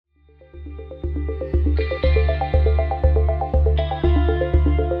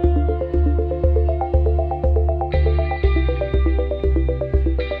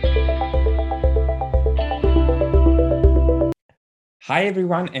Hi,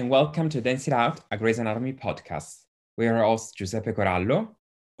 everyone, and welcome to Dance It Out, a Grey's Anatomy podcast. We are hosts Giuseppe Corallo.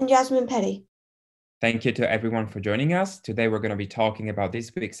 And Jasmine Petty. Thank you to everyone for joining us. Today, we're going to be talking about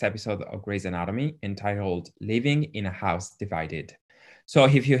this week's episode of Grey's Anatomy entitled Living in a House Divided. So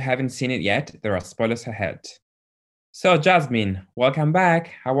if you haven't seen it yet, there are spoilers ahead. So, Jasmine, welcome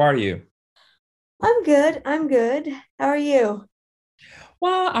back. How are you? I'm good. How are you?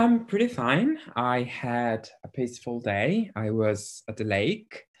 Well, I'm pretty fine. I had a peaceful day. I was at the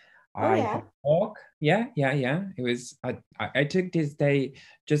lake. Oh, I yeah. had a walk. Yeah. It was. I took this day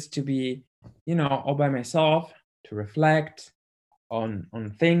just to be, all by myself, to reflect on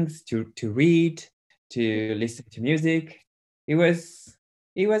things, to read, to listen to music. It was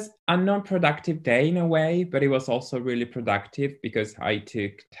a non-productive day in a way, but it was also really productive because I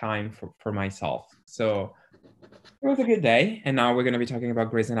took time for myself. So it was a good day, and now we're going to be talking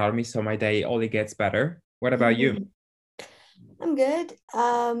about Grey's Anatomy, so my day only gets better. What about you? I'm good.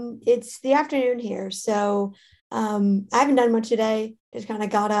 It's the afternoon here, so I haven't done much today. Just kind of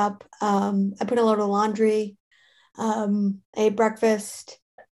got up. I put a load of laundry. Ate breakfast.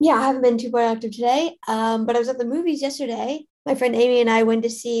 Yeah, I haven't been too productive today. But I was at the movies yesterday. My friend Amy and I went to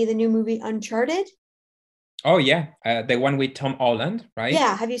see the new movie Uncharted. Oh, yeah, the one with Tom Holland, right?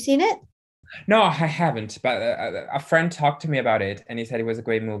 Yeah, have you seen it? No, I haven't, but a friend talked to me about it, and he said it was a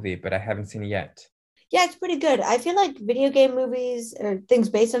great movie, but I haven't seen it yet. Yeah, it's pretty good. I feel like video game movies or things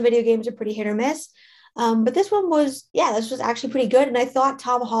based on video games are pretty hit or miss. But this was actually pretty good. And I thought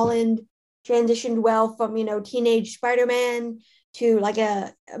Tom Holland transitioned well from, teenage Spider-Man to like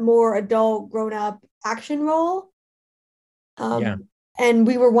a more adult, grown-up action role. Yeah. And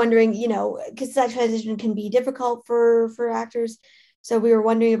we were wondering, because that transition can be difficult for actors. So we were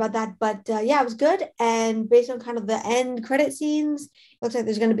wondering about that. But yeah, it was good. And based on kind of the end credit scenes, it looks like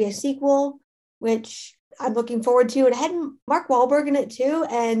there's going to be a sequel, which I'm looking forward to. It had Mark Wahlberg in it too.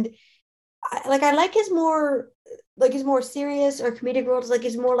 And I like his more serious or comedic roles, like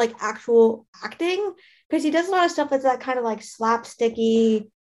his more like actual acting, because he does a lot of stuff that's that kind of like slapsticky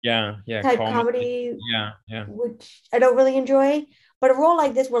Yeah, type comedy. comedy, Yeah. which I don't really enjoy. But a role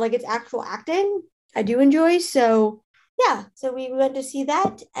like this, where like it's actual acting, I do enjoy. So yeah, so we went to see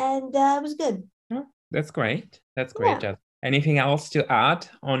that, and it was good. Oh, that's great. That's great, Yeah. Jess. Anything else to add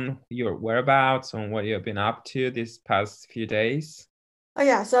on your whereabouts, on what you've been up to these past few days? Oh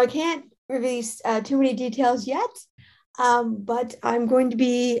yeah. So I can't release too many details yet, but I'm going to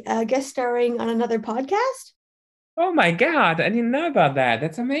be guest starring on another podcast. Oh my God, I didn't know about that.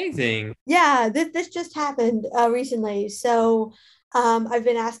 That's amazing. Yeah, this just happened recently. So I've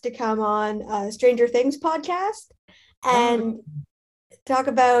been asked to come on Stranger Things podcast Oh, and talk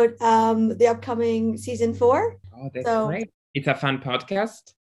about the upcoming season 4. oh, that's So great. It's a fun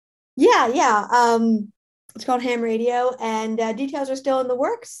podcast. yeah. It's called Ham Radio, and details are still in the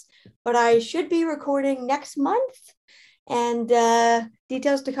works, but I should be recording next month, and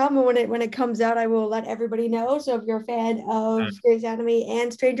details to come. And when it comes out, I will let everybody know. So if you're a fan Uh, of Grey's Anatomy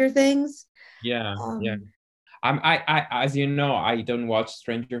and Stranger Things, yeah. um, As you know, I don't watch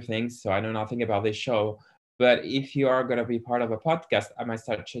Stranger Things, so I know nothing about this show. But if you are gonna be part of a podcast, I might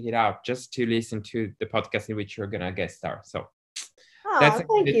start check it out just to listen to the podcast in which you're gonna guest star. So that's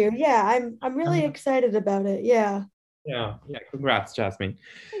oh, thank you. Yeah, I'm really um, excited about it. Yeah. yeah. Congrats, Jasmine.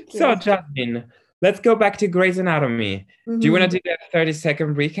 Thank So, you. Jasmine, let's go back to Grey's Anatomy. Do you want Mm-hmm. to do that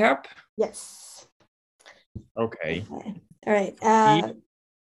 30-second recap? Yes. Okay. Okay. All right.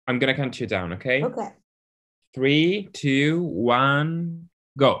 I'm gonna count you down, okay? Okay. 3, 2, 1,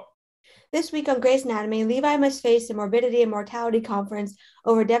 go. This week on Grey's Anatomy, Levi must face the morbidity and mortality conference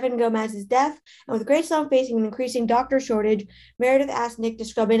over Devin Gomez's death, and with Grey Sloan facing an increasing doctor shortage, Meredith asks Nick to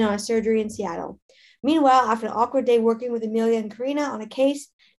scrub in on a surgery in Seattle. Meanwhile, after an awkward day working with Amelia and Karina on a case,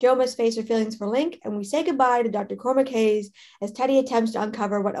 Jo must face her feelings for Link, and we say goodbye to Dr. Cormac Hayes as Teddy attempts to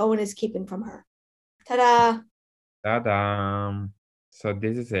uncover what Owen is keeping from her. Ta-da! Ta-da! So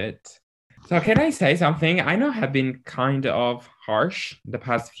this is it. So can I say something? I know I have been kind of harsh the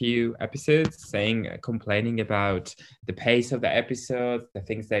past few episodes, complaining about the pace of the episodes, the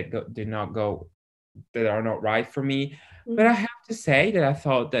things that that are not right for me. But I Mm-hmm. have to say that I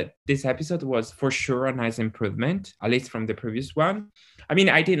thought that this episode was for sure a nice improvement, at least from the previous one. I mean,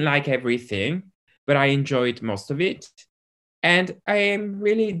 I didn't like everything, but I enjoyed most of it. And I am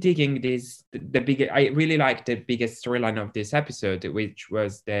really digging I really like the biggest storyline of this episode, which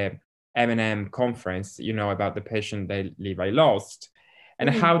was the M&M conference, about the patient that Levi lost, and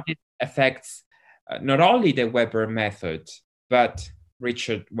Mm-hmm. how this affects not only the Weber method, but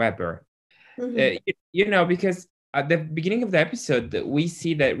Richard Weber. Mm-hmm. Because at the beginning of the episode, we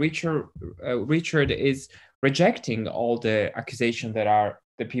see that Richard is rejecting all the accusations that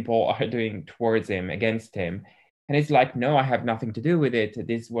the people are doing towards him, against him. And it's like, no, I have nothing to do with it.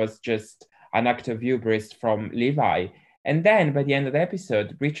 This was just an act of hubris from Levi. And then by the end of the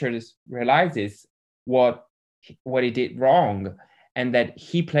episode, Richard realizes what he did wrong, and that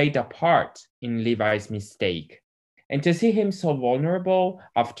he played a part in Levi's mistake. And to see him so vulnerable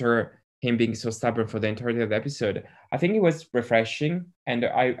after him being so stubborn for the entirety of the episode, I think it was refreshing. And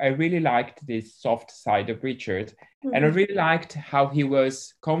I really liked this soft side of Richard. Mm-hmm. And I really liked how he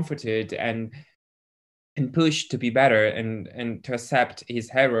was comforted and pushed to be better and to accept his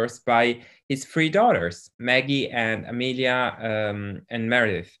errors by his three daughters, Maggie and Amelia and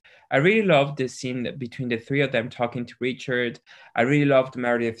Meredith. I really loved the scene between the three of them talking to Richard. I really loved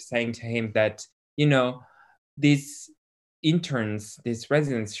Meredith saying to him that, you know, these interns, these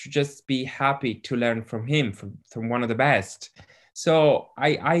residents should just be happy to learn from him, from one of the best. So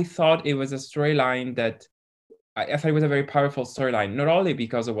I thought it was a storyline that I thought it was a very powerful storyline, not only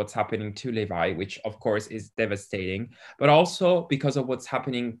because of what's happening to Levi, which of course is devastating, but also because of what's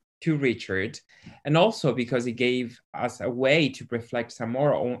happening to Richard, and also because it gave us a way to reflect some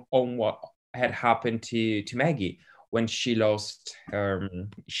more on what had happened to Maggie when she lost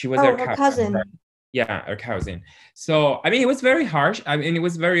she was her cousin. Yeah, her cousin. So I mean, it was very harsh. I mean, it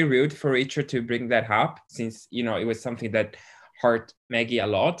was very rude for Richard to bring that up, since, you know, it was something that hurt Maggie a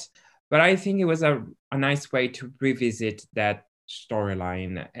lot. But I think it was a nice way to revisit that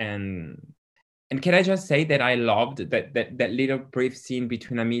storyline. And can I just say that I loved that little brief scene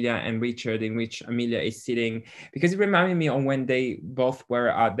between Amelia and Richard, in which Amelia is sitting, because it reminded me of when they both were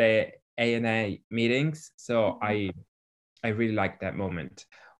at the ANA meetings. So I really liked that moment.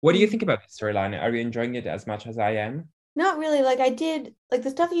 What do you think about the storyline? Are you enjoying it as much as I am? Not really. Like, I did, like,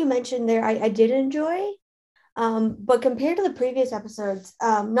 the stuff you mentioned there, I did enjoy. But compared to the previous episodes,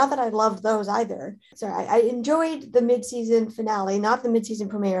 not that I loved those either. Sorry, I enjoyed the mid-season finale, not the mid-season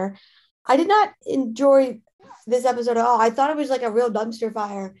premiere. I did not enjoy this episode at all. I thought it was like a real dumpster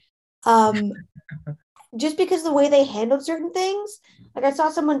fire. Just because the way they handled certain things. Like, I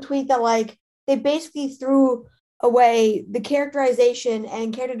saw someone tweet that, like, they basically threw away the characterization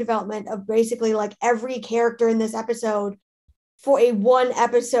and character development of basically like every character in this episode for a one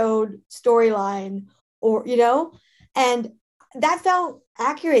episode storyline, or, you know, and that felt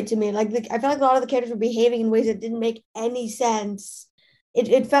accurate to me. Like, I felt like a lot of the characters were behaving in ways that didn't make any sense.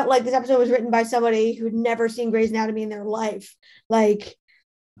 It felt like this episode was written by somebody who'd never seen Grey's Anatomy in their life. Like,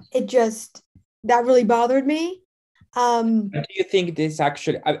 it just, that really bothered me. Do you think this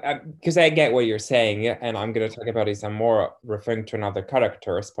actually, because I get what you're saying, and I'm going to talk about this, I'm more referring to another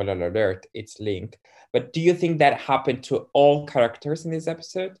character, spoiler alert, it's Link. But do you think that happened to all characters in this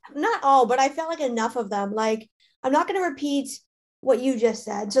episode? Not all, but I felt like enough of them. Like, I'm not going to repeat what you just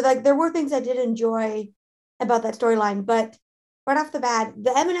said. So, like, there were things I did enjoy about that storyline, but right off the bat,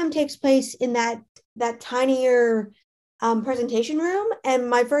 the M&M takes place in that tinier presentation room. And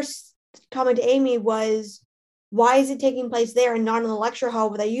my first comment to Amy was, why is it taking place there and not in the lecture hall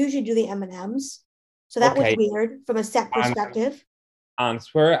where they usually do the M&Ms? So that was weird from a set perspective.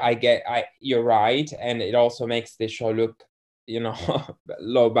 Answer, you're right, and it also makes the show look, you know,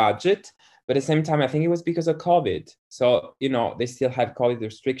 low budget. But at the same time, I think it was because of COVID. So, you know, they still had COVID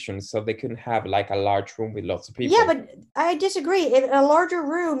restrictions, so they couldn't have like a large room with lots of people. Yeah, but I disagree. In a larger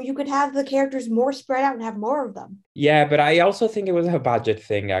room, you could have the characters more spread out and have more of them. Yeah, but I also think it was a budget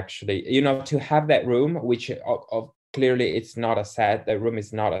thing, actually. You know, to have that room, which clearly it's not a set. The room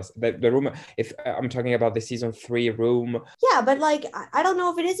is not the room. If I'm talking about the season 3 room. Yeah, but like, I don't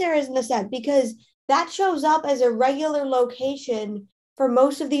know if it is there isn't a set, because that shows up as a regular location for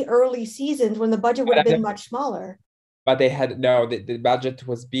most of the early seasons when the budget would have been much smaller. But they had, no, the budget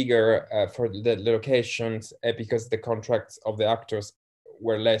was bigger for the locations because the contracts of the actors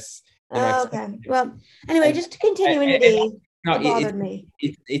were less. Okay. Well, anyway, just to continue into it bothered me.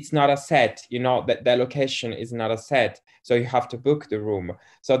 It's not a set, you know, that the location is not a set. So you have to book the room.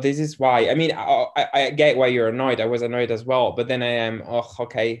 So this is why, I mean, I get why you're annoyed. I was annoyed as well. But then I am,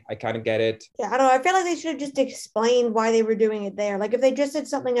 okay, I kind of get it. Yeah, I don't know. I feel like they should have just explained why they were doing it there. Like, if they just said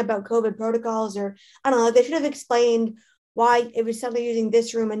something about COVID protocols, or I don't know, they should have explained why it was suddenly using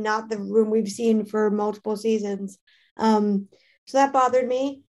this room and not the room we've seen for multiple seasons. So that bothered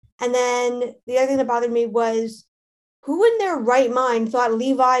me. And then the other thing that bothered me was, who in their right mind thought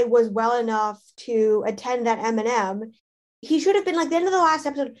Levi was well enough to attend that M&M? He should have been, like, the end of the last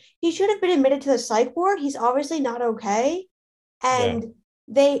episode, he should have been admitted to the psych ward. He's obviously not okay. And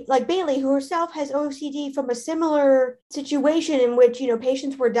they, like, Bailey, who herself has OCD from a similar situation in which, you know,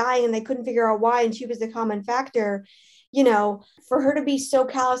 patients were dying and they couldn't figure out why, and she was the common factor, you know, for her to be so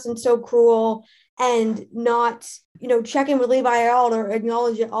callous and so cruel and not, check in with Levi at all or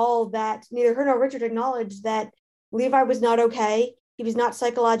acknowledge at all that neither her nor Richard acknowledged that Levi was not okay. He was not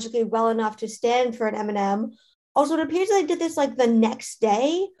psychologically well enough to stand for an M&M. Also, it appears they did this like the next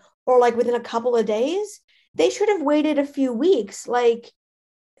day or like within a couple of days. They should have waited a few weeks. Like,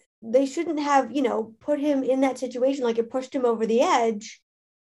 they shouldn't have, put him in that situation. Like, it pushed him over the edge.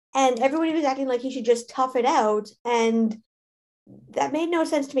 And everybody was acting like he should just tough it out. And that made no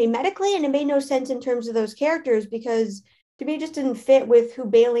sense to me medically, and it made no sense in terms of those characters, because to me it just didn't fit with who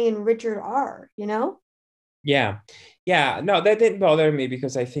Bailey and Richard are, Yeah. Yeah. No, that didn't bother me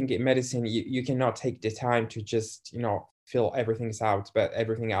because I think in medicine you cannot take the time to just, fill everything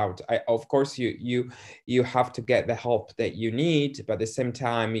out. Of course you have to get the help that you need, but at the same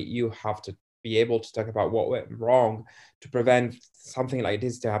time you have to be able to talk about what went wrong to prevent something like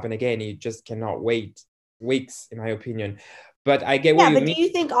this to happen again. You just cannot wait weeks, in my opinion. But I get what Yeah, you but mean. do you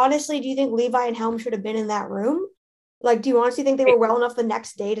think Levi and Helm should have been in that room? Like, do you honestly think they were well enough the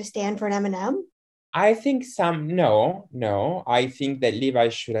next day to stand for an M&M? I think no. I think that Levi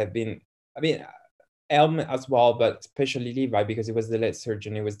should have been, I mean, Elm as well, but especially Levi because he was the lead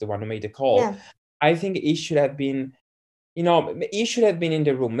surgeon. He was the one who made the call. Yeah. I think he should have been, he should have been in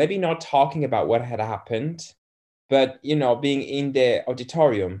the room, maybe not talking about what had happened, but, being in the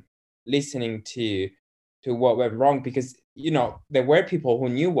auditorium, listening to what went wrong because, there were people who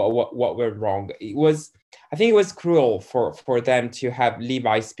knew what went wrong. I think it was cruel for them to have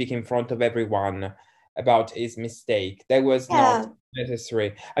Levi speak in front of everyone about his mistake. That was Yeah. not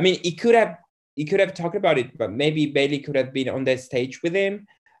necessary. I mean, he could have talked about it, but maybe Bailey could have been on that stage with him.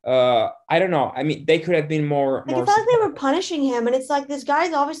 I don't know. I mean, they could have been more Like, I more felt like they were supportive. punishing him, and it's like this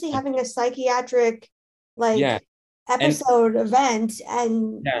guy's obviously having a psychiatric Yeah, like and episode event,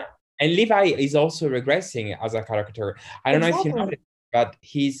 and yeah, and Levi is also regressing as a character. I don't know if you exactly. noticed, but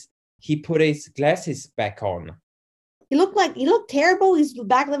he put his glasses back on. He looked terrible. He's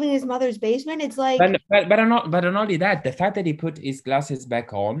back living in his mother's basement. It's like, But not only that, the fact that he put his glasses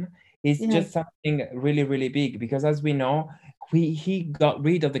back on is yeah, just something really, really big because as we know, he got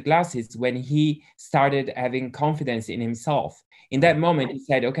rid of the glasses when he started having confidence in himself. In that moment, he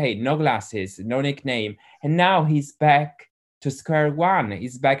said, okay, no glasses, no nickname. And now he's back to square one.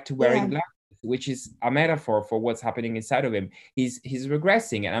 He's back to wearing yeah. glasses, which is a metaphor for what's happening inside of him. He's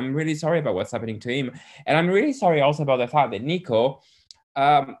regressing, and I'm really sorry about what's happening to him. And I'm really sorry also about the fact that Nico,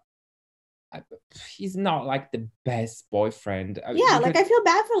 um, he's not like the best boyfriend Yeah, like because I feel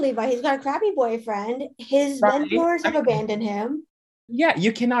bad for Levi. He's got a crappy boyfriend. His right? mentors I have mean, abandoned him. yeah,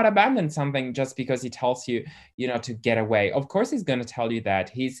 you cannot abandon something just because he tells you, to get away. Of course, he's going to tell you that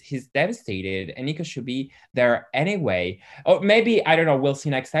he's devastated, and Nico should be there anyway. Or maybe I don't know. We'll see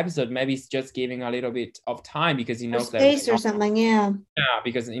next episode. Maybe he's just giving a little bit of time because he Or knows that right space or now, something. Yeah. yeah,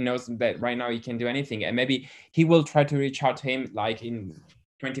 because he knows that right now he can do anything, and maybe he will try to reach out to him like in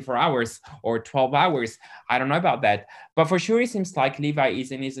 24 hours or 12 hours. I don't know about that. But for sure, it seems like Levi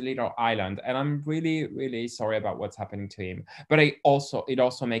is in his little island. And I'm really, really sorry about what's happening to him. But it also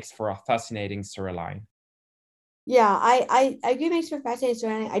makes for a fascinating storyline. Yeah, I agree. Makes for a fascinating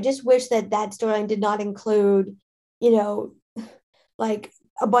storyline. I just wish that that storyline did not include, you know, like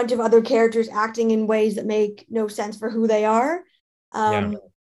a bunch of other characters acting in ways that make no sense for who they are. Yeah.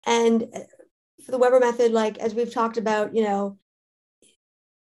 And for the Weber method, like as we've talked about,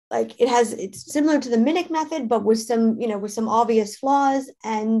 like it's similar to the Minnick method, but with some obvious flaws.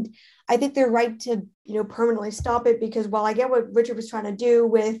 And I think they're right to, permanently stop it, because while I get what Richard was trying to do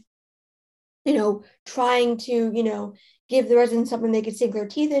with, trying to, give the residents something they could sink their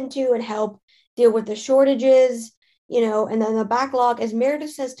teeth into and help deal with the shortages, and then the backlog, as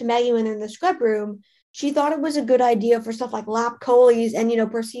Meredith says to Maggie when they're in the scrub room, she thought it was a good idea for stuff like lap choles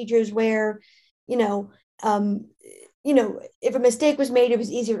and, procedures where, you know, um, if a mistake was made, it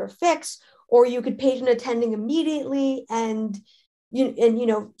was easier to fix, or you could patient attending immediately and,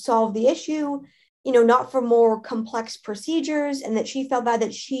 solve the issue, not for more complex procedures, and that she felt bad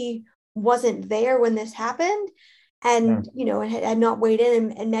that she wasn't there when this happened, Yeah. and and had not weighed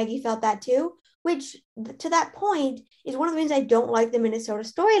in, and Maggie felt that too, which to that point is one of the reasons I don't like the Minnesota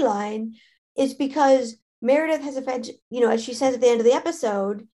storyline, is because Meredith has offended, as she says at the end of the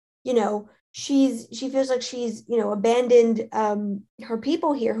episode, she feels like she's abandoned her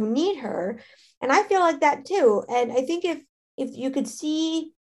people here who need her, and I feel like that too. And I think if you could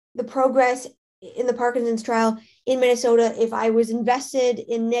see the progress in the Parkinson's trial in Minnesota, if I was invested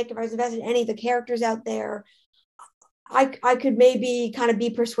in Nick, if I was invested in any of the characters out there, I could maybe kind of be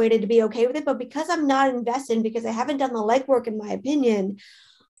persuaded to be okay with it. But because I'm not invested, because I haven't done the legwork, in my opinion,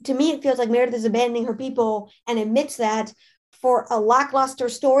 to me it feels like Meredith is abandoning her people and admits that for a lackluster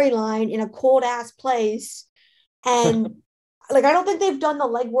storyline in a cold ass place. And like, I don't think they've done the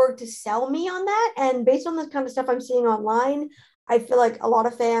legwork to sell me on that. And based on the kind of stuff I'm seeing online, I feel like a lot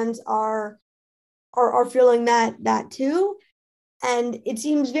of fans are feeling that too. And it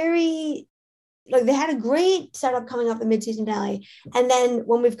seems very like they had a great setup coming off the mid-season finale. And then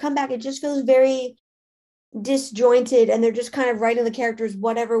when we've come back, it just feels very disjointed, and they're just kind of writing the characters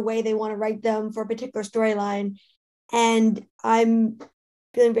whatever way they want to write them for a particular storyline. And I'm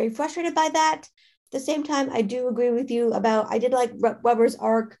feeling very frustrated by that. At the same time, I do agree with you about, I did like Weber's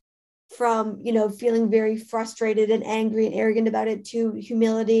arc from, you know, feeling very frustrated and angry and arrogant about it to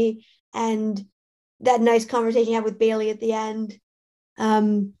humility, and that nice conversation you had with Bailey at the end.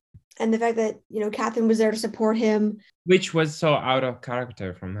 And the fact that, you know, Catherine was there to support him. Which was so out of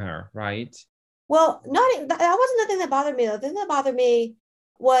character from her, right? Well, that wasn't the thing that bothered me, though. The thing that bothered me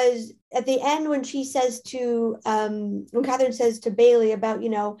was at the end when she says to, when Catherine says to Bailey about, you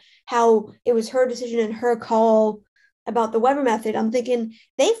know, how it was her decision and her call about the Weber method. I'm thinking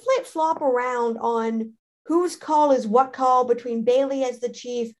they flip-flop around on whose call is what call between Bailey as the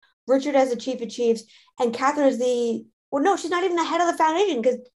chief, Richard as the chief of chiefs, and Catherine as the, well, no, she's not even the head of the foundation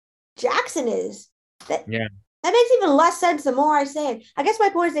because Jackson is. That makes even less sense the more I say it. I guess my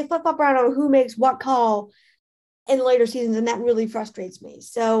point is they flip up around on who makes what call in later seasons, and that really frustrates me.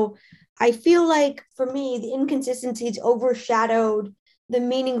 So I feel like for me, the inconsistencies overshadowed the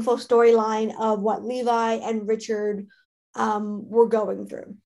meaningful storyline of what Levi and Richard were going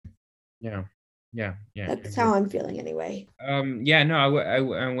through. Yeah. That's how I'm feeling anyway. I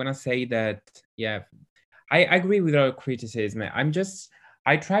want to say that, I agree with our criticism.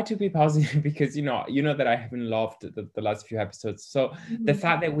 I try to be positive because, you know that I haven't loved the last few episodes. So the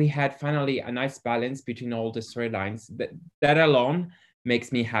fact that we had finally a nice balance between all the storylines, that alone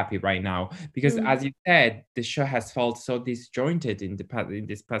makes me happy right now. Because as you said, the show has felt so disjointed in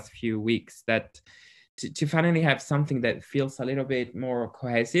this past few weeks that to finally have something that feels a little bit more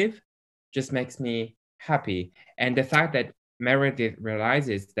cohesive just makes me happy. And the fact that Meredith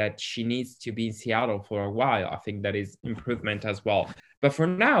realizes that she needs to be in Seattle for a while, I think that is improvement as well. But for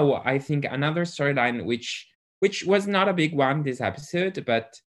now, I think another storyline which was not a big one this episode,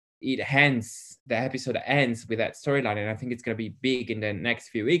 but the episode ends with that storyline, and I think it's going to be big in the next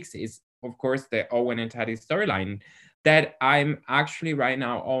few weeks, is of course the Owen and Teddy storyline that I'm actually right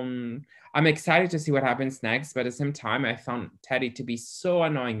now on. I'm excited to see what happens next, but at the same time, I found Teddy to be so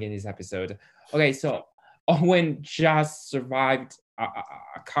annoying in this episode. Okay, so Owen just survived a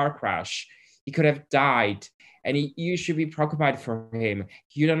car crash. He could have died, and you should be preoccupied for him.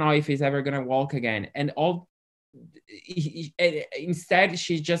 You don't know if he's ever gonna walk again. And instead,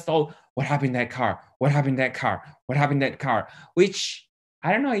 she's just all, what happened to that car? What happened to that car? What happened to that car? Which,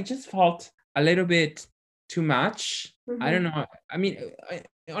 I don't know, it just felt a little bit too much. I don't know. I mean,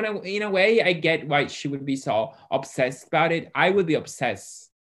 in a way, I get why she would be so obsessed about it. I would be obsessed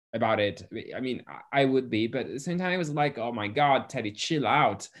about it. I mean, I would be, but at the same time, it was like, oh my God, Teddy, chill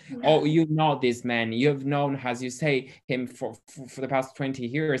out. Oh, you know this man. You've known, as you say, him for the past 20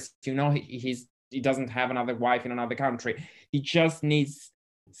 years. You know he doesn't have another wife in another country. He just needs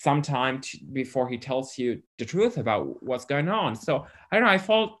some time before he tells you the truth about what's going on. So I don't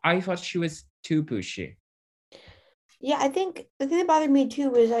know. I thought she was too pushy. Yeah, I think the thing that bothered me too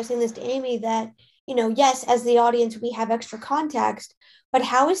was I was saying this to Amy that, you know, yes, as the audience, we have extra context, but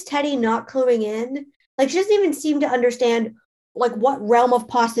how is Teddy not cluing in? Like, she doesn't even seem to understand like what realm of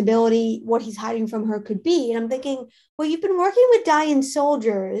possibility what he's hiding from her could be. And I'm thinking, well, you've been working with dying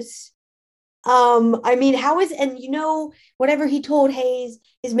soldiers. I mean, how is, and you know, whatever he told Hayes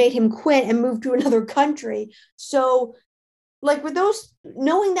has made him quit and move to another country. So like with those,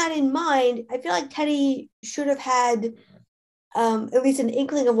 knowing that in mind, I feel like Teddy should have had at least an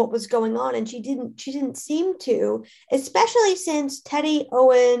inkling of what was going on, and she didn't seem to, especially since Teddy,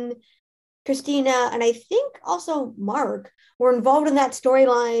 Owen, Christina, and I think also Mark were involved in that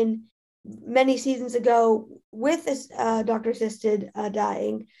storyline many seasons ago with this Dr. Assisted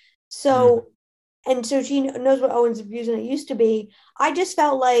dying. So and so she knows what Owen's views on it used to be. I just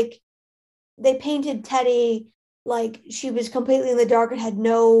felt like they painted Teddy like she was completely in the dark and had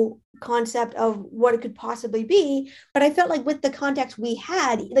no concept of what it could possibly be. But I felt like with the context we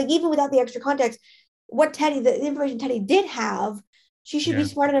had, like even without the extra context, the information Teddy did have, she should be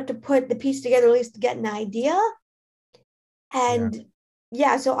smart enough to put the piece together, at least to get an idea. And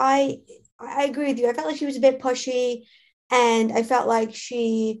so I agree with you. I felt like she was a bit pushy, and I felt like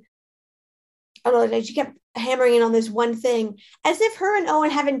she kept hammering in on this one thing, as if her and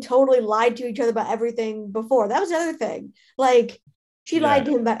Owen haven't totally lied to each other about everything before. That was the other thing. Like, She lied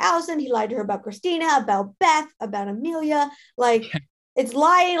to him about Allison. He lied to her about Christina, about Beth, about Amelia. Like, it's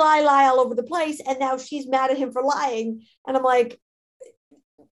lie all over the place. And now she's mad at him for lying. And I'm like,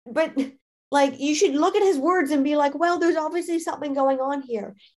 but like, you should look at his words and be like, well, there's obviously something going on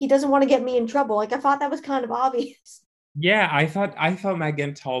here. He doesn't want to get me in trouble. Like, I thought that was kind of obvious. Yeah, I thought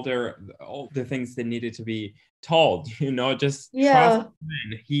Megan told her all the things that needed to be told, just trust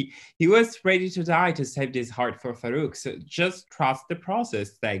him. He was ready to die to save this heart for Farouk. So just trust the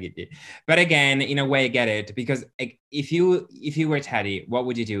process, Taggy. But again, in a way, I get it, because if you were Teddy, what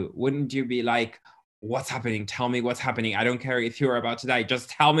would you do? Wouldn't you be like, what's happening? Tell me what's happening. I don't care if you're about to die. Just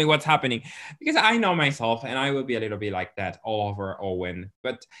tell me what's happening. Because I know myself, and I will be a little bit like that all over Owen.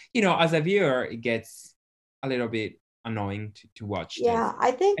 But as a viewer, it gets a little bit annoying to watch this. I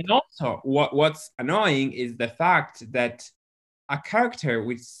think. And also what's annoying is the fact that a character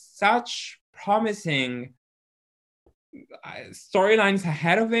with such promising storylines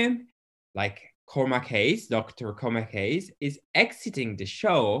ahead of him, like Cormac Hayes, Dr. Cormac Hayes, is exiting the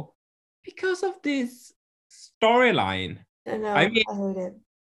show because of this storyline. I know, I heard it.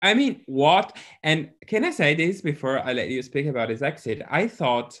 I mean, what? And can I say this before I let you speak about his exit? I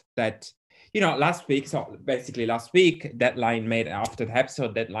thought that last week, Deadline made, after the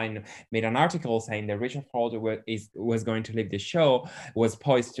episode, Deadline made an article saying that Richard Ford was going to leave the show, was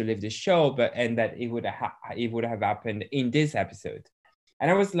poised to leave the show, and that it would have happened in this episode. And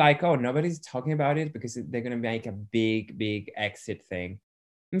I was like, oh, nobody's talking about it because they're going to make a big, big exit thing.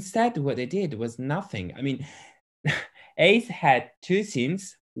 Instead, what they did was nothing. I mean, Ace had 2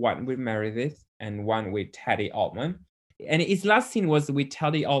 scenes, one with Meredith and one with Teddy Altman. And his last scene was with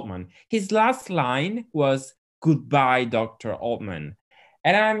Teddy Altman. His last line was, "Goodbye, Dr. Altman."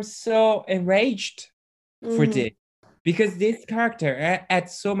 And I'm so enraged for this, because this character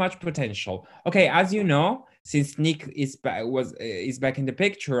had so much potential. Okay, as you know, since Nick is back in the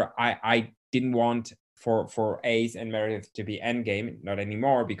picture, I didn't want for Ace and Meredith to be endgame, not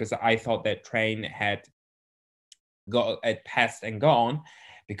anymore, because I thought that train had passed and gone.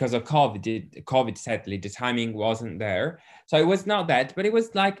 Because of COVID, sadly, the timing wasn't there. So it was not that, but it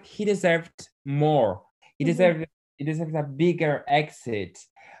was like he deserved more. He deserved a bigger exit.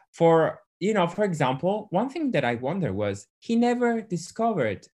 For example, one thing that I wonder was he never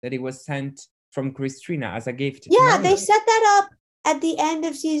discovered that it was sent from Christina as a gift. Yeah, they set that up at the end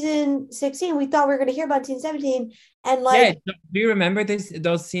of season 16. We thought we were going to hear about season 17. And do you remember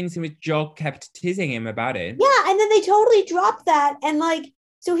those scenes in which Joe kept teasing him about it? Yeah, and then they totally dropped that. And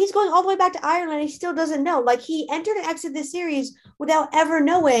so he's going all the way back to Ireland. He still doesn't know. He entered and exited this series without ever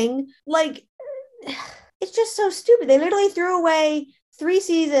knowing. It's just so stupid. They literally threw away 3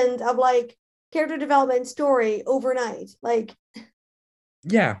 seasons of character development story overnight.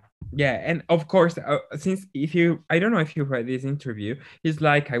 Yeah. And of course, since I don't know if you read this interview, he's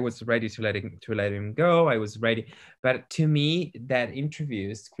like, I was ready to let him go. I was ready. But to me, that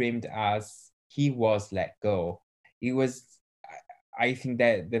interview screamed as he was let go. I think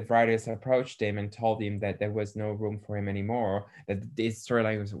that the writers approached him and told him that there was no room for him anymore, that this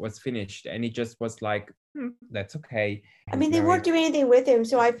storyline was finished. And he just was like, that's okay. I mean, they weren't doing anything with him.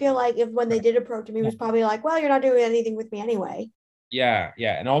 So I feel like when they did approach him, he was probably like, well, you're not doing anything with me anyway. Yeah.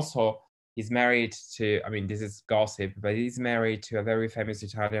 And also, he's married to, I mean, this is gossip, but he's married to a very famous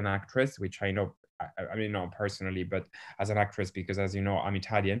Italian actress, which I know, I mean, not personally, but as an actress, because as you know, I'm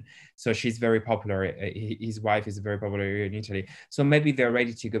Italian. So she's very popular. His wife is very popular in Italy. So maybe they're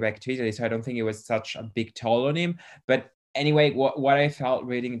ready to go back to Italy. So I don't think it was such a big toll on him. But anyway, what I felt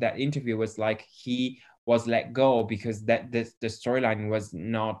reading that interview was like he was let go because the storyline was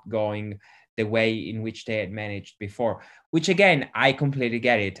not going the way in which they had managed before, which again, I completely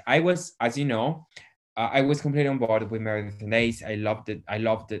get it. I was, as you know, I was completely on board with Meredith and Ace. I loved it. I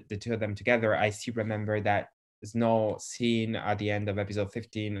loved the 2 of them together. I still remember that snow scene at the end of episode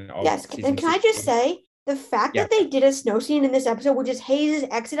 15. Yes, and can I just say, the fact that they did a snow scene in this episode, which is Hayes'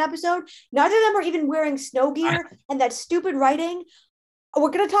 exit episode, neither of them are even wearing snow gear, and that stupid writing.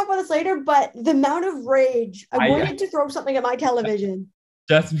 We're going to talk about this later, but the amount of rage, I wanted to throw something at my television.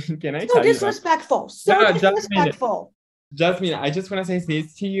 Jasmine, can I tell disrespectful. you? So disrespectful. Jasmine, I just want to say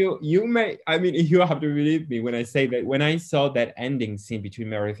this to you. You have to believe me when I say that when I saw that ending scene between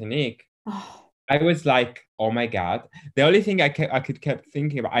Meredith and Nick, I was like, oh my God. The only thing I kept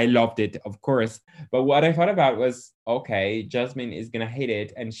thinking about, I loved it, of course. But what I thought about was, okay, Jasmine is going to hate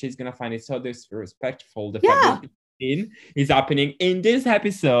it and she's going to find it so disrespectful. The fact that scene is happening in this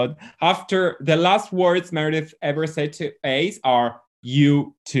episode after the last words Meredith ever said to Ace are,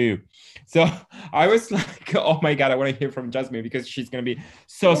 "You too." So I was like, oh my God, I want to hear from Jasmine because she's going to be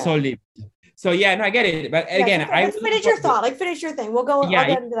so livid. So yeah, no, I get it. But Yeah, again, so let's finish your thought. Like finish your thing. We'll go. I'll yeah,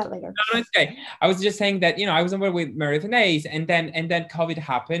 get into that later. no, it's okay. I was just saying that, I was on board with Meredith and Ace, and then COVID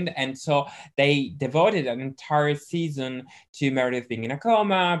happened, and so they devoted an entire season to Meredith being in a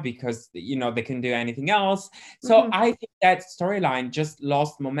coma because they couldn't do anything else. So I think that storyline just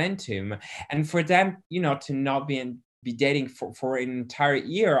lost momentum, and for them, to not be dating for an entire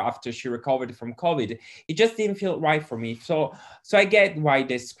year after she recovered from COVID, it just didn't feel right for me. So I get why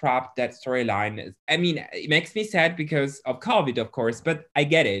they scrapped that storyline. I mean, it makes me sad because of COVID, of course, but I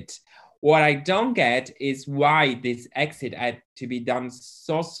get it. What I don't get is why this exit had to be done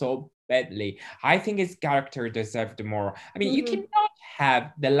so badly. I think his character deserved more. I mean, you cannot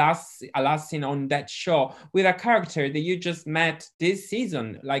have a last scene on that show with a character that you just met this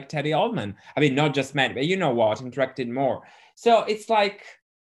season, like Teddy Oldman. I mean, not just met, but interacted more. So it's like,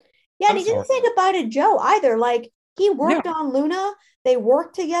 yeah, and he didn't say goodbye to Joe either. Like, he worked on Luna. They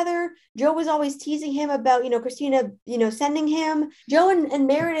worked together. Joe was always teasing him about, Christina, sending him. Joe and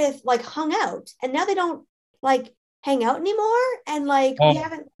Meredith like hung out, and now they don't like hang out anymore. And like we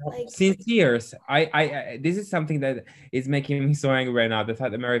haven't like since years. I this is something that is making me so angry right now. The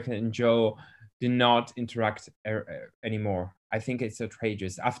fact that Meredith and Joe do not interact anymore. I think it's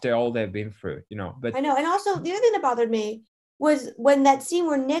outrageous after all they've been through. But I know, and also the other thing that bothered me was when that scene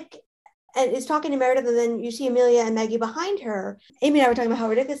where Nick is talking to Meredith, and then you see Amelia and Maggie behind her. Amy and I were talking about how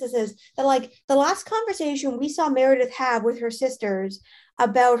ridiculous this is. That like the last conversation we saw Meredith have with her sisters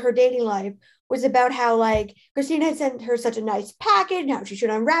about her dating life was about how like Christina had sent her such a nice package, how she should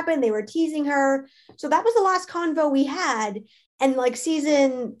unwrap it, and they were teasing her. So that was the last convo we had. And like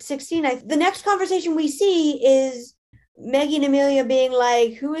season 16, the next conversation we see is Maggie and Amelia being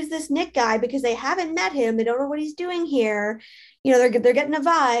like, who is this Nick guy? Because they haven't met him. They don't know what he's doing here. They're getting a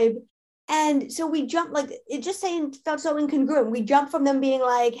vibe. And so we jumped, like, it just felt so incongruent. We jumped from them being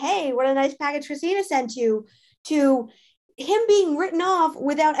like, hey, what a nice package Christina sent you, to him being written off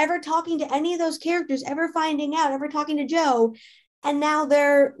without ever talking to any of those characters, ever finding out, ever talking to Joe. And now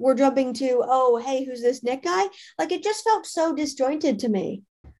we're jumping to, oh, hey, who's this Nick guy? Like, it just felt so disjointed to me.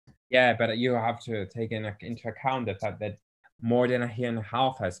 Yeah, but you have to take into account the fact that more than a year and a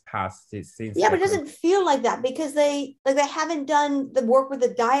half has passed since. Yeah, but it doesn't feel like that because they haven't done the work with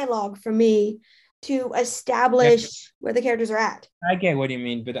the dialogue for me to establish where the characters are at. I get what you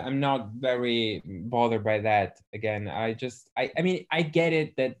mean, but I'm not very bothered by that. Again, I mean, I get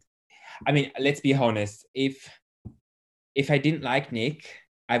it that, I mean, let's be honest. If I didn't like Nick,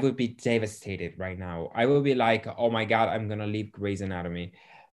 I would be devastated right now. I would be like, oh my God, I'm gonna leave Grey's Anatomy.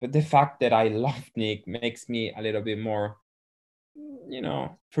 But the fact that I love Nick makes me a little bit more,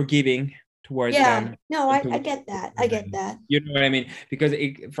 forgiving towards them. No, I get that. I get that. You know what I mean? Because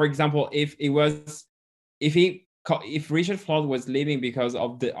for example, if Richard Flood was leaving because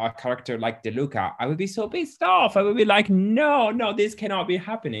of a character like DeLuca, I would be so pissed off. I would be like, no, this cannot be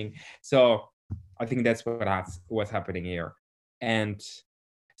happening. So I think that's what's happening here. And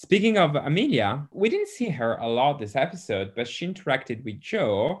speaking of Amelia, we didn't see her a lot this episode, but she interacted with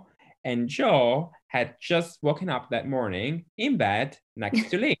Joe, and Joe had just woken up that morning in bed next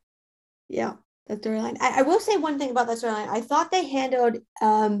to Lee. Yeah, that storyline. I will say one thing about that storyline. I thought they handled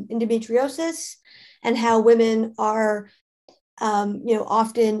endometriosis and how women are,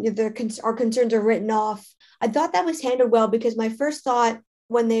 often our concerns are written off. I thought that was handled well because my first thought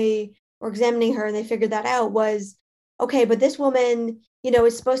when they were examining her and they figured that out was, okay, but this woman,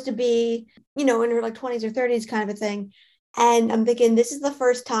 is supposed to be, in her like 20s or 30s kind of a thing. And I'm thinking this is the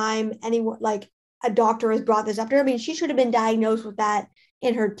first time anyone, like a doctor, has brought this up to her. I mean, she should have been diagnosed with that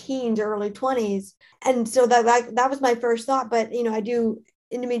in her teens or early 20s. And so that was my first thought. But, I do,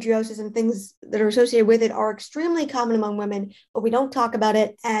 endometriosis and things that are associated with it are extremely common among women, but we don't talk about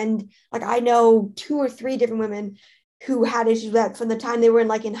it. And like, I know 2 or 3 different women who had issues with that from the time they were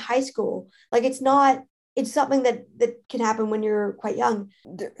in high school. Like, it's something that can happen when you're quite young.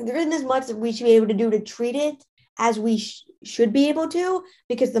 There isn't as much that we should be able to do to treat it as we should be able to,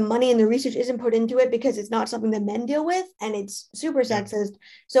 because the money and the research isn't put into it, because it's not something that men deal with, and it's super sexist.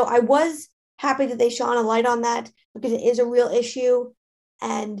 So I was happy that they shone a light on that, because it is a real issue.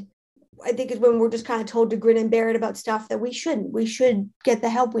 And I think it's when we're just kind of told to grin and bear it about stuff that we shouldn't. We should get the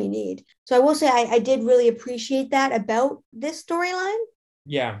help we need. So I will say I did really appreciate that about this storyline.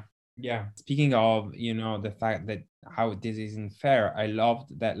 Yeah. Speaking of, the fact that how this isn't fair, I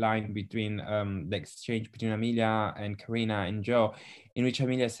loved that line between the exchange between Amelia and Karina and Joe, in which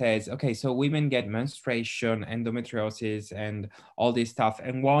Amelia says, okay, so women get menstruation, endometriosis, and all this stuff,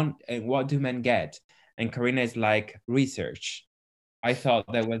 and what do men get? And Karina is like, research. I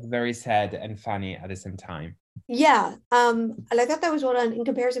thought that was very sad and funny at the same time. Yeah. And I thought that was well done in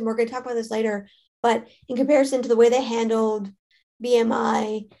comparison. We're going to talk about this later, but in comparison to the way they handled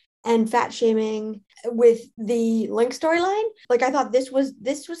BMI and fat shaming with the Link storyline, like I thought this was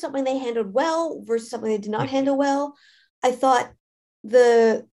something they handled well versus something they did not handle well. I thought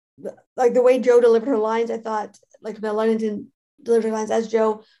the like the way Jo delivered her lines, I thought like Belle Ludington delivered her lines as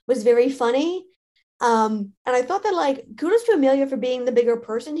Jo was very funny. And I thought that like kudos to Amelia for being the bigger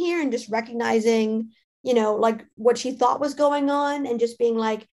person here and just recognizing, like what she thought was going on and just being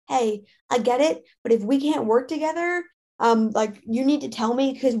like, hey, I get it, but if we can't work together, like you need to tell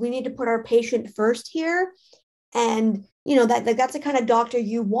me because we need to put our patient first here. And that like, that's the kind of doctor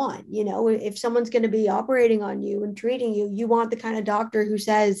you want. If someone's going to be operating on you and treating you, you want the kind of doctor who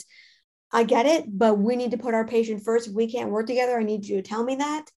says, I get it, but we need to put our patient first. If we can't work together, I need you to tell me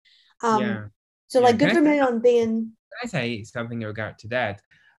that. Um, Yeah. so Yeah. like good for me on being. Can I say something in regard to that?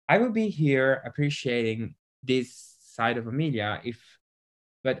 I would be here appreciating this side of Amelia if,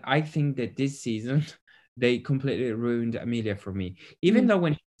 but I think that this season they completely ruined Amelia for me. Even though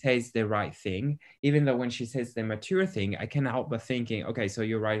when she says the right thing, even though when she says the mature thing, I can't help but thinking, okay, so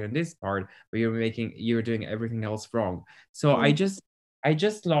you're right on this part, but you're doing everything else wrong. So I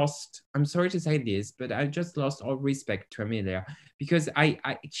just lost, I'm sorry to say this, but I just lost all respect to Amelia because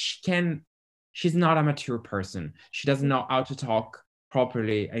she's not a mature person. She doesn't know how to talk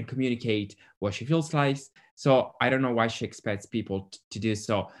properly and communicate what she feels like. So I don't know why she expects people to do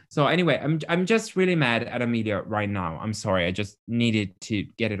so. So anyway, I'm just really mad at Amelia right now. I'm sorry. I just needed to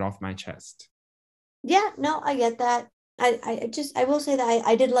get it off my chest. Yeah, no, I get that. I will say that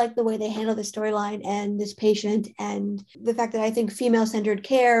I did like the way they handled the storyline and this patient and the fact that I think female-centered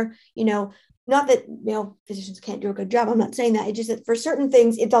care, not that physicians can't do a good job. I'm not saying that. It's just that for certain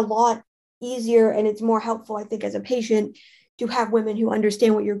things, it's a lot easier and it's more helpful, I think, as a patient to have women who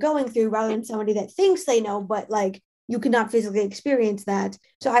understand what you're going through rather than somebody that thinks they know, but like you cannot physically experience that.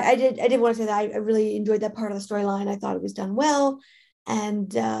 So I did want to say that I really enjoyed that part of the storyline. I thought it was done well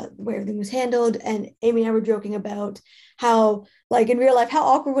and where everything was handled. And Amy and I were joking about how, like in real life, how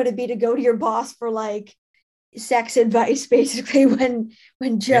awkward would it be to go to your boss for like sex advice, basically, when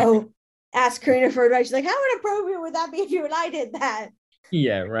Yeah. Jo asked Karina for advice. She's like, "How inappropriate would that be if you and I did that?"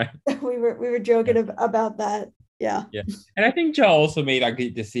 Yeah, right. We were Yeah. joking about that. Yeah. Yeah. And I think Jo also made a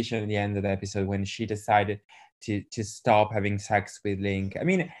good decision at the end of the episode when she decided to stop having sex with Link. I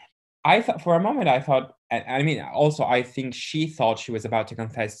mean, I thought for a moment I thought, and I mean, also I think she thought she was about to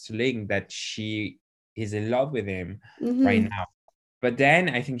confess to Link that she is in love with him right Mm-hmm. now. But then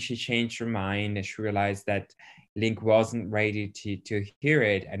I think she changed her mind and she realized that Link wasn't ready to hear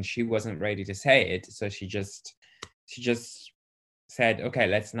it and she wasn't ready to say it. So she just said, okay,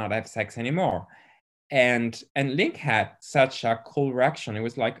 let's not have sex anymore. And Link had such a cool reaction. It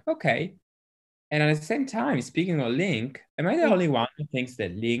was like, okay. And at the same time, speaking of Link, am I the only one who thinks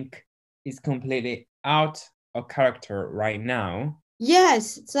that Link is completely out of character right now?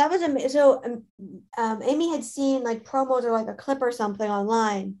 Yes, so that was so Amy had seen like promos or like a clip or something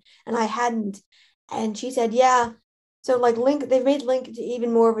online, and I hadn't, and she said, "Yeah." So like Link, they've made Link to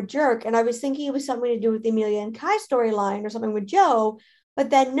even more of a jerk, and I was thinking it was something to do with the Amelia and Kai storyline or something with Jo,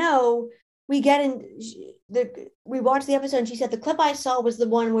 but then no, we get in we watched the episode, and she said the clip I saw was the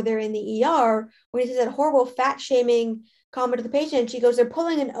one where they're in the ER when he says that horrible fat shaming comment to the patient. She goes, "They're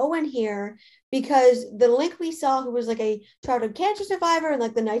pulling an Owen here." Because the Link we saw, who was like a childhood cancer survivor and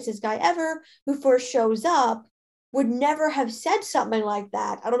like the nicest guy ever, who first shows up, would never have said something like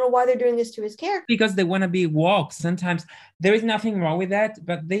that. I don't know why they're doing this to his character. Because they want to be woke. Sometimes there is nothing wrong with that,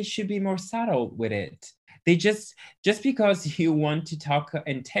 but they should be more subtle with it. They just because you want to talk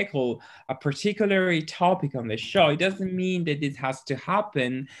and tackle a particular topic on the show, it doesn't mean that it has to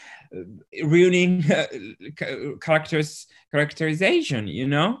happen, ruining characterization.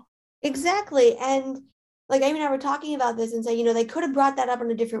 Exactly. And like Amy and I were talking about this and say, they could have brought that up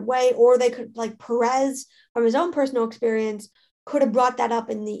in a different way, or they could like Perez from his own personal experience could have brought that up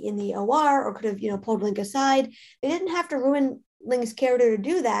in the OR or could have, pulled Link aside. They didn't have to ruin Link's character to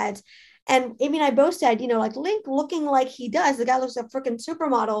do that. And Amy and I both said, like Link looking like he does, the guy looks a freaking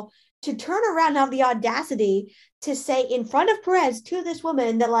supermodel, to turn around and have the audacity to say in front of Perez to this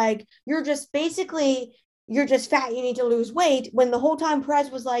woman that like you're just fat, you need to lose weight, when the whole time Perez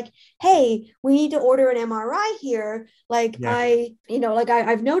was like, hey, we need to order an MRI here. Like Yeah.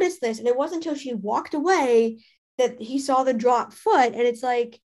 I've noticed this. And it wasn't until she walked away that he saw the drop foot. And it's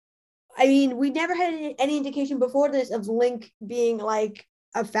like, I mean, we never had any indication before this of Link being like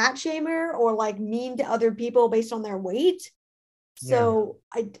a fat shamer or like mean to other people based on their weight. Yeah. So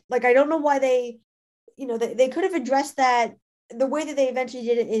I don't know why they could have addressed that the way that they eventually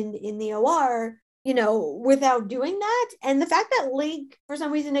did it in the OR without doing that. And the fact that Link, for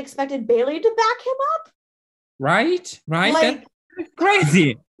some reason, expected Bailey to back him up. Right? Like, That's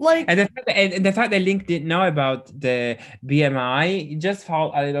crazy. like, And the fact that Link didn't know about the BMI just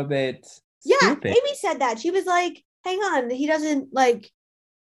felt a little bit yeah, stupid. Amy said that. She was like, hang on, he doesn't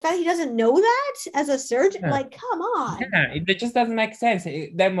know that as a surgeon. Yeah. Like, come on. Yeah, it just doesn't make sense.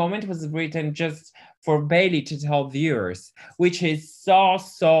 That moment was written just for Bailey to tell viewers, which is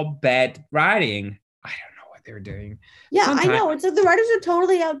so bad writing. I don't know what they're doing. Yeah, Sometimes, I know. It's like the writers are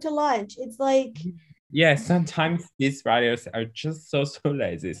totally out to lunch. It's like, yeah, sometimes these writers are just so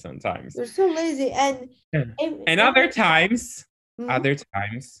lazy sometimes. they're so lazy. And other times,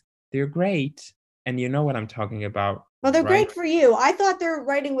 Mhm. they're great. And you know what I'm talking about. Well, they're right? great for you. I thought their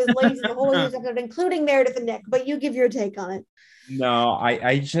writing was lazy the whole episode, including Meredith and Nick, but you give your take on it. No,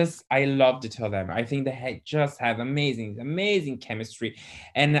 I love the two of them. I think they just have amazing chemistry.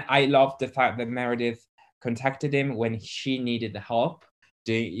 And I love the fact that Meredith contacted him when she needed help.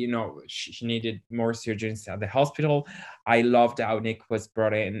 She needed more surgeons at the hospital. I loved how Nick was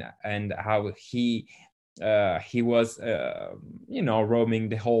brought in and how he was roaming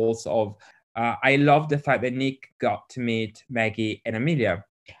the halls of I love the fact that Nick got to meet Maggie and Amelia.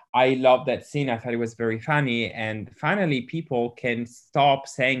 I love that scene. I thought it was very funny. And finally, people can stop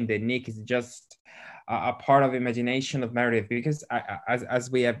saying that Nick is just a part of imagination of Meredith, because as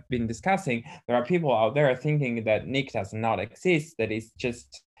we have been discussing, there are people out there thinking that Nick does not exist, that it's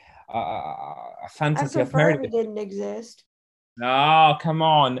just a fantasy of Meredith. It didn't exist. No, come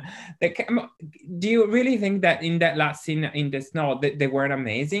on. Do you really think that in that last scene in the snow they weren't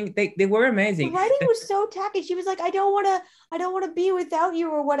amazing? They were amazing. The writing was so tacky. She was like, I don't want to be without you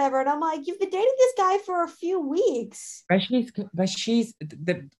or whatever. And I'm like, you've been dating this guy for a few weeks. But she's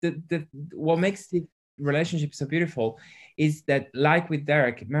the what makes the relationship so beautiful is that, like with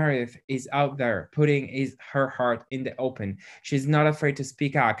Derek, Meredith is out there putting her heart in the open. She's not afraid to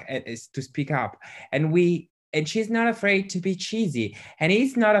speak up, and she's not afraid to be cheesy, and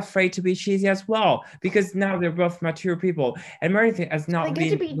he's not afraid to be cheesy as well, because now they're both mature people, and Meredith has not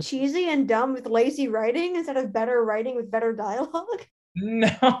been to be cheesy and dumb with lazy writing instead of better writing with better dialogue. No,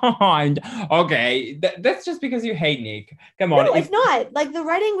 okay. That's just because you hate Nick. Come on. No, it's not. Like the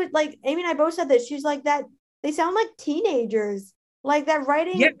writing with Amy and I both said that she's like that. They sound like teenagers. Like that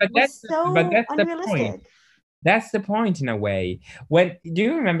writing was so unrealistic. That's the point in a way. Do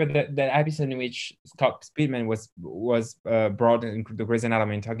you remember that episode in which Scott Speedman was brought into the Grey's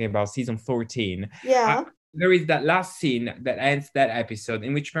Anatomy talking about season 14? Yeah. There is that last scene that ends that episode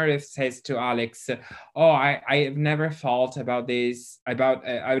in which Meredith says to Alex, "Oh, I have never thought about this.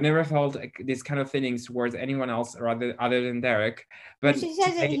 I've never felt this kind of feelings towards anyone else other than Derek." But she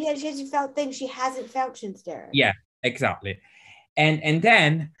says that she has felt things she hasn't felt since Derek. Yeah, exactly. And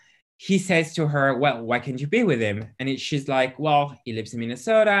then he says to her, "Well, why can't you be with him?" And she's like, "Well, he lives in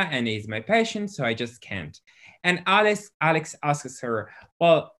Minnesota and he's my patient, so I just can't." And Alex asks her,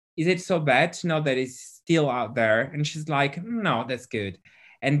 "Well, is it so bad to know that he's still out there?" And she's like, "No, that's good."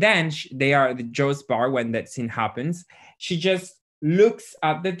 And then they are at the Joe's bar when that scene happens. She just looks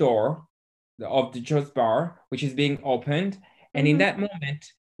at the door of the Joe's bar, which is being opened. And in that moment,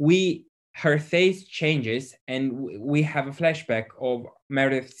 her face changes and we have a flashback of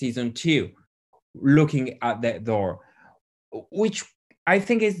Meredith season 2 looking at that door, which I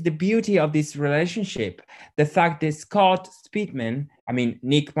think is the beauty of this relationship. The fact that Scott Speedman,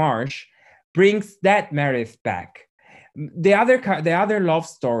 Nick Marsh, brings that Meredith back. The other love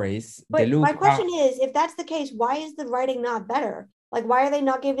stories. But my question is, if that's the case, why is the writing not better? Like, why are they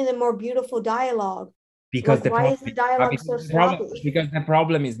not giving them more beautiful dialogue? Because why is the dialogue so sloppy? Because the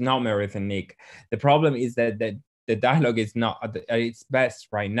problem is not Meredith and Nick. The problem is that the dialogue is not at its best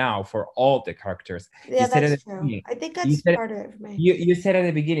right now for all the characters. Yeah, that's true. I think that's part of it for me. You said at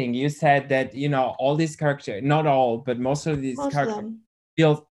the beginning, you said that, all these characters, not all, but most of these characters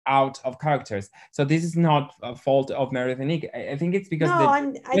built out of characters. So this is not a fault of Meredith and Nick. I think it's because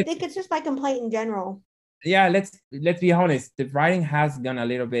I think it's just my complaint in general. Yeah, let's be honest. The writing has gone a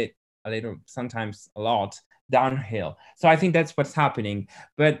little, sometimes a lot downhill. So I think that's what's happening.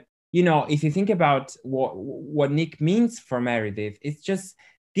 But if you think about what Nick means for Meredith, it's just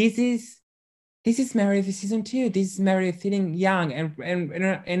this is Meredith season 2. This is Meredith feeling young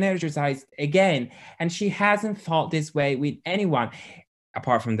and energized again, and she hasn't felt this way with anyone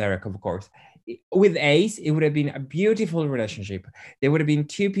apart from Derek, of course. With Ace, it would have been a beautiful relationship. There would have been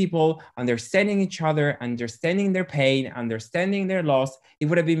two people understanding each other, understanding their pain, understanding their loss. It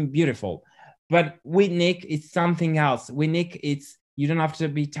would have been beautiful. But with Nick, it's something else. With Nick, it's You don't have to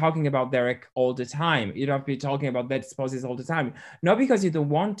be talking about Derek all the time. You don't have to be talking about dead spouses all the time. Not because you don't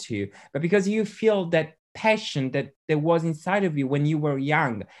want to, but because you feel that passion that there was inside of you when you were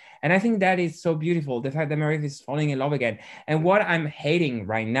young. And I think that is so beautiful, the fact that Meredith is falling in love again. And what I'm hating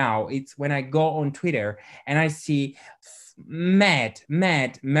right now, it's when I go on Twitter and I see mad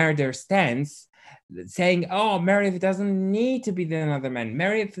murder stance saying, oh, Meredith doesn't need to be with another man.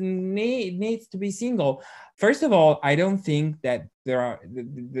 Meredith needs to be single. First of all, I don't think that there are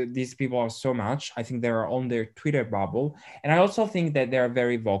these people are so much. I think they are on their Twitter bubble. And I also think that they're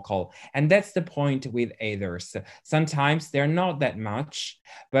very vocal. And that's the point with others. Sometimes they're not that much,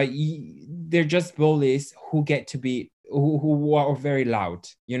 but they're just bullies who get to be, who are very loud.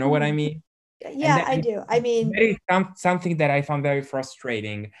 You know what I mean? Yeah, I do. I mean, that is something that I found very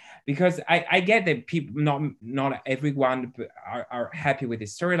frustrating, because I get that people, not everyone are happy with the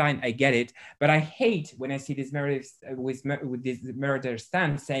storyline. I get it, but I hate when I see this Meredith with this Meredith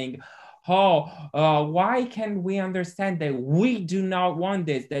stand saying, oh, why can we understand that we do not want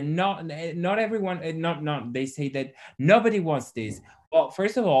this, that not everyone, not they say that nobody wants this. Well,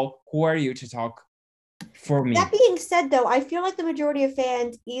 first of all, who are you to talk for me? That being said, though, I feel like the majority of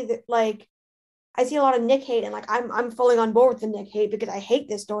fans either like, I see a lot of Nick hate, and like I'm fully on board with the Nick hate because I hate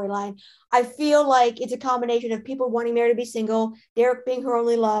this storyline. I feel like it's a combination of people wanting Mary to be single, Derek being her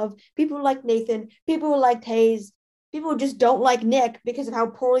only love, people who like Nathan, people who like Taze, people who just don't like Nick because of how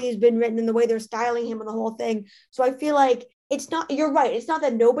poorly he's been written and the way they're styling him and the whole thing. So I feel like it's not, you're right, it's not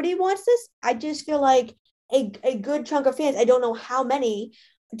that nobody wants this. I just feel like a good chunk of fans, I don't know how many,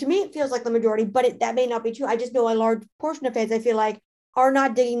 to me it feels like the majority, but that may not be true. I just know a large portion of fans, I feel like, are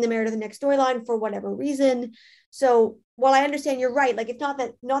not digging the Meredith next storyline for whatever reason. So while I understand you're right, like it's not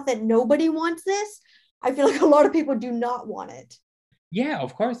that nobody wants this. I feel like a lot of people do not want it. Yeah,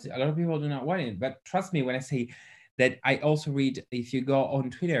 of course, a lot of people do not want it. But trust me when I say that, I also read, if you go on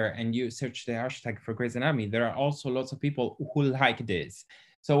Twitter and you search the hashtag for Grey's Anatomy, there are also lots of people who like this.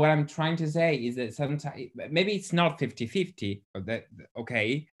 So what I'm trying to say is that sometimes, maybe it's not 50-50, but that,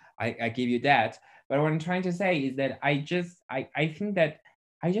 okay, I give you that. But what I'm trying to say is that I think that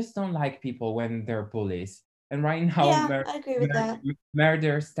I just don't like people when they're bullies. And right now, Yeah, I agree with that.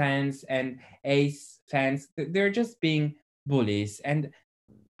 Murder stands and Ace fans, they're just being bullies. And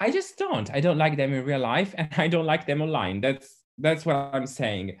I don't like them in real life, and I don't like them online. That's what I'm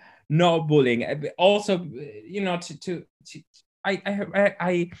saying. No bullying. Also, you know,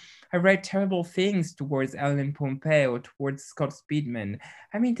 I read terrible things towards Ellen Pompeo, towards Scott Speedman.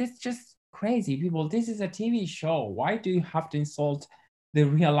 I mean, that's just crazy, people. This is a TV show. Why do you have to insult the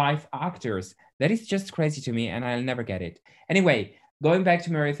real life actors? That is just crazy to me, and I'll never get it. Anyway, going back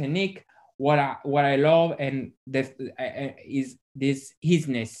to Meredith and Nick, what I love and this is this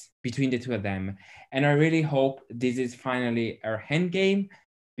hisness between the two of them, and I really hope this is finally our end game,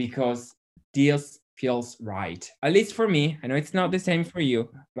 because deals feels right, at least for me. I know it's not the same for you,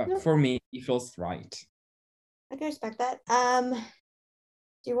 but for me it feels right. I can respect that.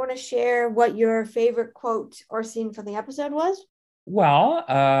 Do you want to share what your favorite quote or scene from the episode was? Well,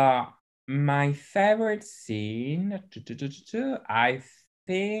 my favorite scene, I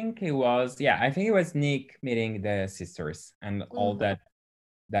think it was, I think it was Nick meeting the sisters and all that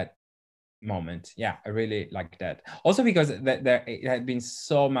moment. Yeah, I really like that. Also because there it had been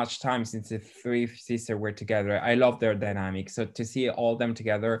so much time since the three sisters were together. I love their dynamic. So to see all them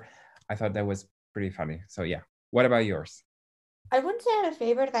together, I thought that was pretty funny. So yeah. What about yours? I wouldn't say I had a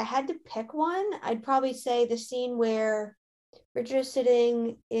favorite. If I had to pick one, I'd probably say the scene where Richard is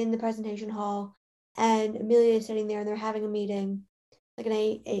sitting in the presentation hall and Amelia is sitting there and they're having a meeting, like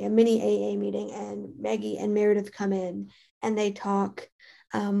a mini AA meeting, and Maggie and Meredith come in and they talk.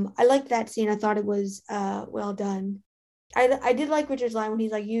 I liked that scene. I thought it was well done. I did like Richard's line when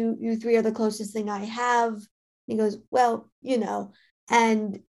he's like, you three are the closest thing I have. And he goes, well, you know,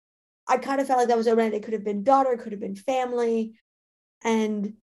 and I kind of felt like that was open. It could have been daughter, it could have been family.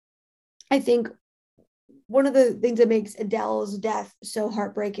 And I think one of the things that makes Adele's death so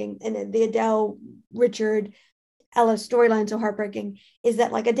heartbreaking, and the Adele Richard Ella storyline so heartbreaking, is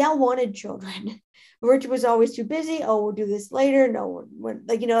that like Adele wanted children. Richard was always too busy. Oh, we'll do this later. No,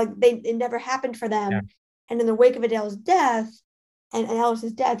 like, you know, like it never happened for them. Yeah. And in the wake of Adele's death and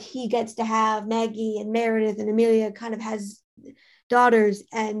Alice's death, he gets to have Maggie and Meredith, and Amelia kind of has daughters,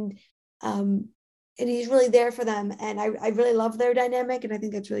 and he's really there for them. And I really love their dynamic, and I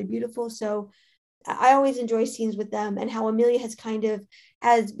think that's really beautiful. So I always enjoy scenes with them, and how Amelia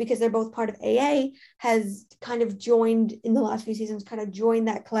has because they're both part of AA, has kind of joined in the last few seasons, kind of joined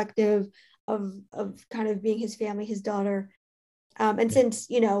that collective of kind of being his family, his daughter. And since,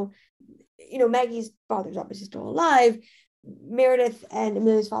 you know, Maggie's father's obviously still alive, Meredith and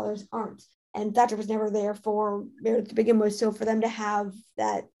Amelia's fathers aren't. And Thatcher was never there for Meredith to begin with. So for them to have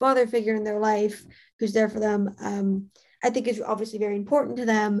that father figure in their life who's there for them, I think is obviously very important to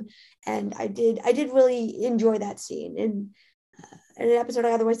them. And I did really enjoy that scene. And an episode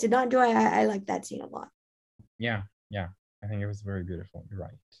I otherwise did not enjoy, I liked that scene a lot. Yeah, I think it was very beautiful. You're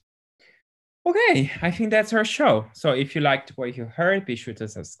right. Okay, I think that's our show. So if you liked what you heard, be sure to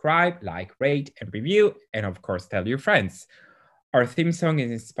subscribe, like, rate, and review, and of course, tell your friends. Our theme song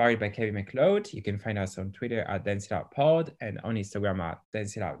is inspired by Kevin MacLeod. You can find us on Twitter at DanceItOutPod and on Instagram at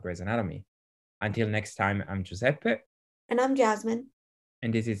DanceItOutGrey's Until next time, I'm Giuseppe. And I'm Jasmine.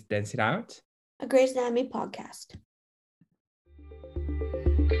 And this is Dance It Out, a Grey's Anatomy podcast.